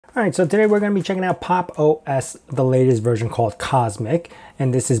Alright, so today we're going to be checking out Pop! OS, the latest version called Cosmic,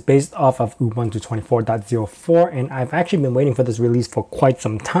 and this is based off of Ubuntu 24.04, and I've actually been waiting for this release for quite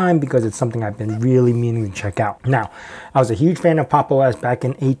some time because it's something I've been really meaning to check out. Now, I was a huge fan of Pop! OS back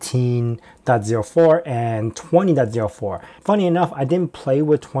in 18.04 and 20.04. Funny enough, I didn't play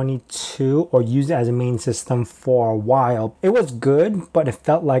with 22 or use it as a main system for a while. It was good, but it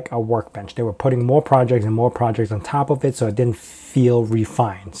felt like a workbench. They were putting more projects and more projects on top of it, so it didn't feel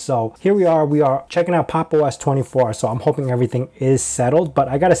refined. So here we are checking out Pop! OS 24, so I'm hoping everything is settled, but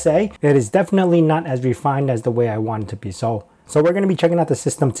I gotta say, it is definitely not as refined as the way I want it to be. So we're going to be checking out the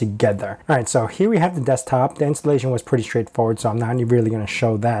system together. All right, so here we have the desktop. The installation was pretty straightforward, so I'm not really going to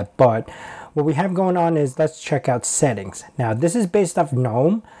show that. But what we have going on is, let's check out settings. Now, this is based off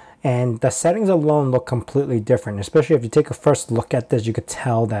GNOME, and the settings alone look completely different. Especially if you take a first look at this, you could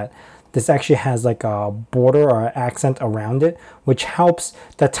tell that this actually has like a border or accent around it, which helps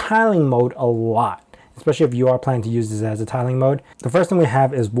the tiling mode a lot, especially if you are planning to use this as a tiling mode. The first thing we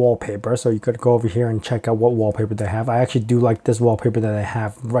have is wallpaper, so you could go over here and check out what wallpaper they have. I actually do like this wallpaper that I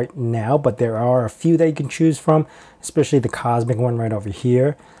have right now, but there are a few that you can choose from, especially the Cosmic one right over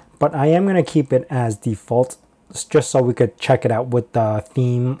here. But I am going to keep it as default, just so we could check it out with the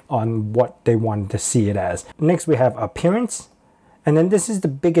theme on what they wanted to see it as. Next we have appearance, and then this is the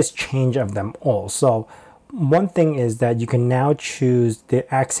biggest change of them all. So one thing is that you can now choose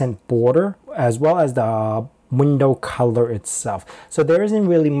the accent border as well as the window color itself. So there isn't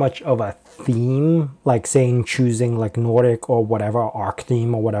really much of a theme, like saying choosing like Nordic or whatever, arc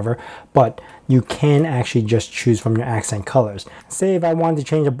theme or whatever, but you can actually just choose from your accent colors. Say if I wanted to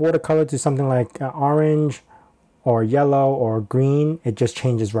change a border color to something like orange or yellow or green, it just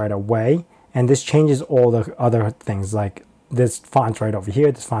changes right away. And this changes all the other things, like this font right over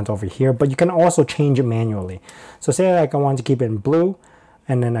here, this font over here, but you can also change it manually. So say like I want to keep it in blue,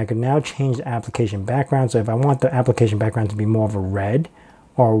 and then I can now change the application background. So if I want the application background to be more of a red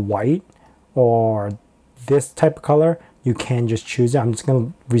or white or this type of color, you can just choose it. I'm just going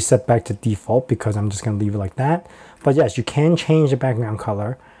to reset back to default because I'm just going to leave it like that. But yes, you can change the background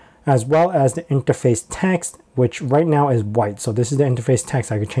color as well as the interface text, which right now is white. So this is the interface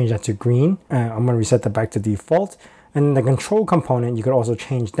text. I could change that to green. I'm going to reset that back to default. And then the control component, you could also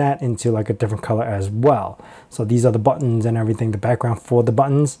change that into like a different color as well. So these are the buttons and everything, the background for the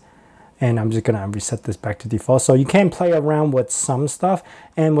buttons. And I'm just gonna reset this back to default. So you can play around with some stuff.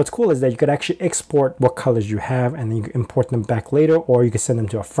 And what's cool is that you could actually export what colors you have and then you can import them back later, or you can send them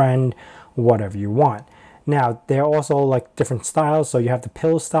to a friend, whatever you want. Now, there are also like different styles. So you have the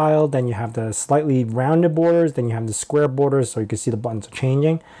pill style, then you have the slightly rounded borders, then you have the square borders, so you can see the buttons are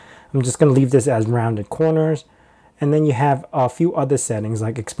changing. I'm just gonna leave this as rounded corners. And then you have a few other settings,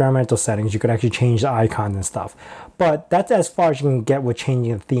 like experimental settings. You could actually change the icons and stuff. But that's as far as you can get with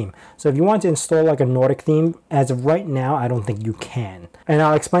changing the theme. So if you want to install like a Nordic theme, as of right now, I don't think you can. And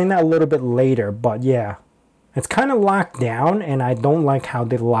I'll explain that a little bit later, but yeah. It's kind of locked down, and I don't like how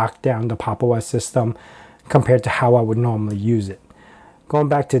they locked down the Pop! OS system compared to how I would normally use it. Going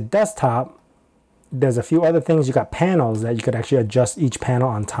back to desktop, there's a few other things. You got panels that you could actually adjust each panel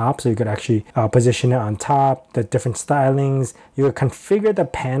on top, so you could actually position it on top, the different stylings. You could configure the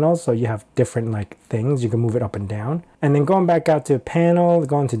panels so you have different like things. You can move it up and down. And then going back out to panel,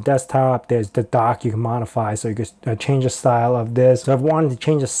 going to desktop, there's the dock you can modify, so you could change the style of this. So if we wanted to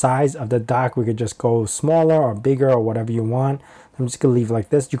change the size of the dock, we could just go smaller or bigger or whatever you want. I'm just gonna leave it like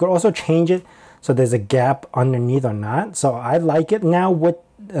this. You could also change it so there's a gap underneath or not. So I like it now with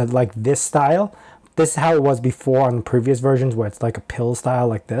like this style. This is how it was before on the previous versions, where it's like a pill style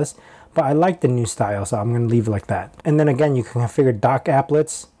like this. But I like the new style, so I'm going to leave it like that. And then again, you can configure dock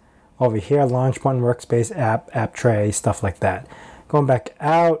applets over here, launch button, workspace, app tray, stuff like that. Going back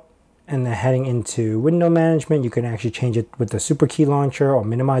out and then heading into window management, you can actually change it with the super key launcher or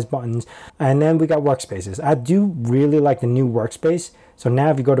minimize buttons. And then we got workspaces. I do really like the new workspace. So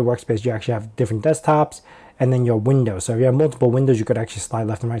now if you go to workspace, you actually have different desktops and then your windows. So if you have multiple windows, you could actually slide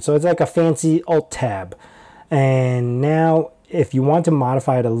left and right. So it's like a fancy alt tab. And now if you want to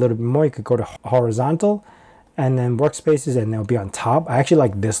modify it a little bit more, you could go to horizontal and then workspaces, and they'll be on top. I actually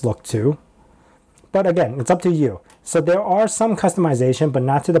like this look too. But again, it's up to you. So there are some customization, but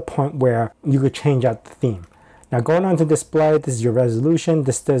not to the point where you could change out the theme. Now going on to display, this is your resolution.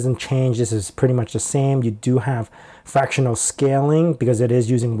 This doesn't change. This is pretty much the same. You do have fractional scaling because it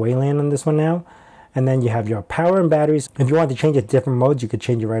is using Wayland on this one now. And then you have your power and batteries. If you want to change it to different modes, you could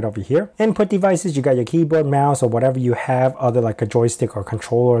change it right over here. Input devices, you got your keyboard, mouse, or whatever you have, other like a joystick or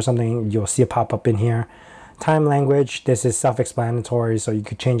controller or something, you'll see it pop up in here. Time language, this is self-explanatory, so you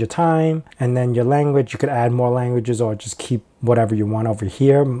could change your time, and then your language, you could add more languages or just keep whatever you want over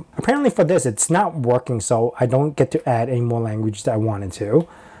here. Apparently for this, it's not working, so I don't get to add any more languages that I wanted to.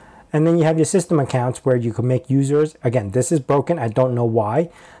 And then you have your system accounts where you can make users. Again, this is broken. I don't know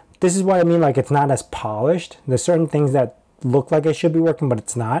why. This is what I mean, like it's not as polished. There's certain things that look like it should be working, but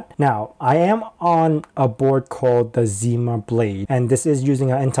it's not. Now, I am on a board called the Zima Blade, and this is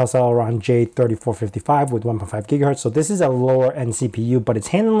using an Intel Celeron J3455 with 1.5 gigahertz. So this is a lower end CPU, but it's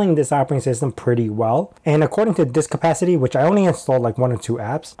handling this operating system pretty well. And according to disk capacity, which I only installed like 1 or 2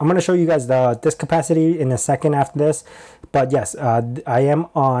 apps, I'm going to show you guys the disk capacity in a second after this. But yes, I am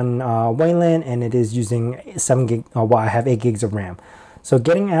on Wayland, and it is using 7 gig. Well, I have 8 gigs of RAM. So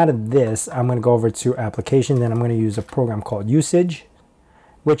getting out of this, I'm going to go over to application, then I'm going to use a program called Usage,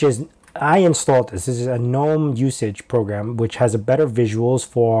 which is, I installed this. This is a GNOME usage program, which has a better visuals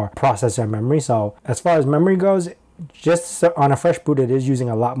for processor and memory. So as far as memory goes, just on a fresh boot, it is using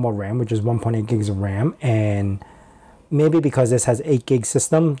a lot more RAM, which is 1.8 gigs of RAM. And maybe because this has 8 gig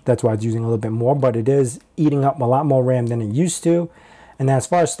system, that's why it's using a little bit more, but it is eating up a lot more RAM than it used to. And as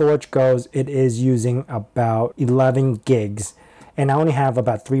far as storage goes, it is using about 11 gigs. And I only have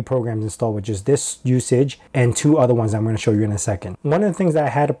about 3 programs installed, which is this Usage and 2 other ones I'm going to show you in a second. One of the things that I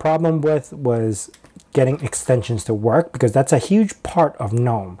had a problem with was getting extensions to work, because that's a huge part of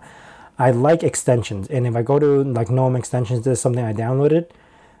GNOME. I like extensions, and if I go to like GNOME extensions, this is something I downloaded,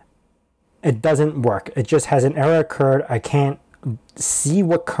 it doesn't work. It just has an error occurred. I can't see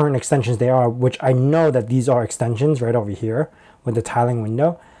what current extensions they are, which I know that these are extensions right over here with the tiling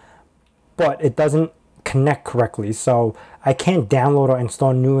window, but it doesn't connect correctly. So I can't download or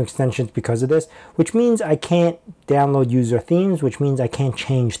install new extensions because of this, which means I can't download user themes, which means I can't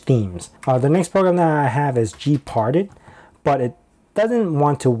change themes. The next program that I have is gparted, but it doesn't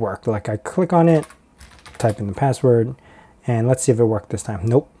want to work. Like I click on it, type in the password, and let's see if it worked this time.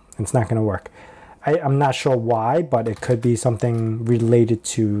 Nope, it's not going to work. I'm not sure why, but it could be something related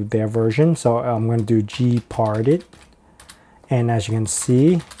to their version. So I'm going to do gparted, and as you can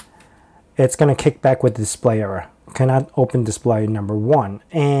see, it's going to kick back with the display error. Cannot open display number 1.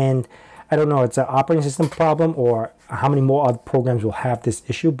 And I don't know, it's an operating system problem or how many more other programs will have this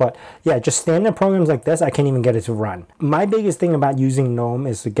issue. But yeah, just standard programs like this, I can't even get it to run. My biggest thing about using GNOME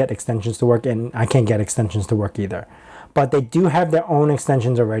is to get extensions to work, and I can't get extensions to work either. But they do have their own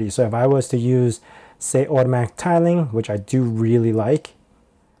extensions already. So if I was to use, say, automatic tiling, which I do really like,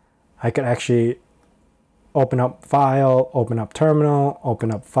 I could actually open up File, open up Terminal, open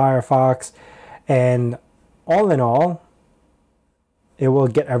up Firefox, and all in all, it will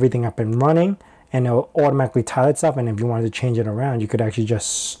get everything up and running, and it will automatically tile itself. And if you wanted to change it around, you could actually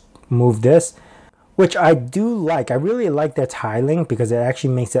just move this, which I do like. I really like their tiling because it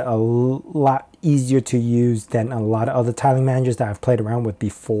actually makes it a lot easier to use than a lot of other tiling managers that I've played around with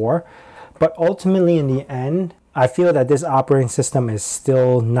before. But ultimately, in the end, I feel that this operating system is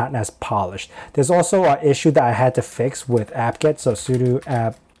still not as polished. There's also an issue that I had to fix with apt-get. So sudo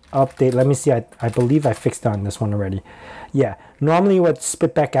apt update. Let me see. I believe I fixed on this one already. Yeah, normally it would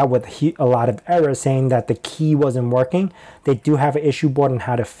spit back out with a lot of errors saying that the key wasn't working. They do have an issue board on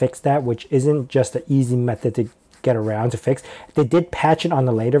how to fix that, which isn't just an easy method to get around to fix. They did patch it on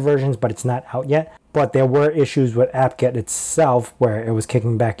the later versions, but it's not out yet. But there were issues with apt-get itself where it was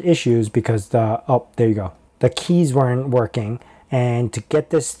kicking back issues because there you go. The keys weren't working, and to get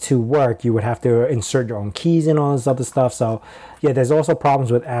this to work, you would have to insert your own keys and all this other stuff. So yeah, there's also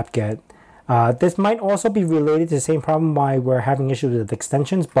problems with apt-get. This might also be related to the same problem why we're having issues with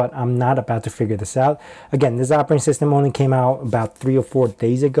extensions, but I'm not about to figure this out. Again, this operating system only came out about 3 or 4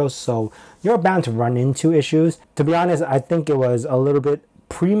 days ago, so you're bound to run into issues. To be honest, I think it was a little bit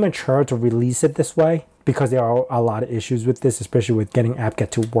premature to release it this way, because there are a lot of issues with this, especially with getting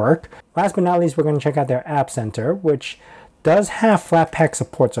apt-get to work. Last but not least, we're going to check out their App Center, which does have Flatpak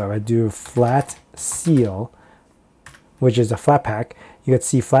support. So if I do Flat Seal, which is a Flatpak, you can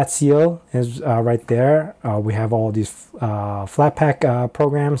see Flat Seal is right there. We have all these Flatpak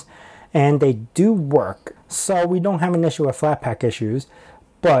programs, and they do work. So we don't have an issue with Flatpak issues.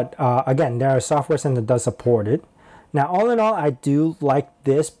 But again, there are software center that does support it. Now, all in all, I do like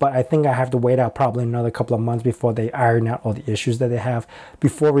this, but I think I have to wait out probably another couple of months before they iron out all the issues that they have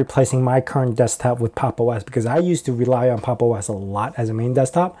before replacing my current desktop with Pop! OS, because I used to rely on Pop! OS a lot as a main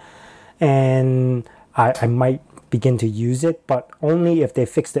desktop, and I might begin to use it, but only if they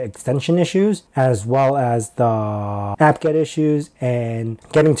fix the extension issues as well as the apt-get issues and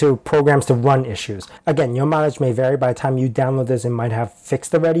getting to programs to run issues. Again, your mileage may vary. By the time you download this, it might have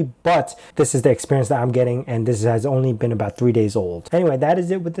fixed already, but this is the experience that I'm getting, and this has only been about 3 days old. Anyway, that is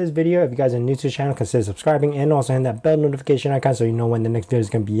it with this video. If you guys are new to the channel, consider subscribing and also hit that bell notification icon so you know when the next video is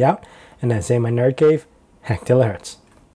going to be out. And then say my nerd cave, heck till it hurts.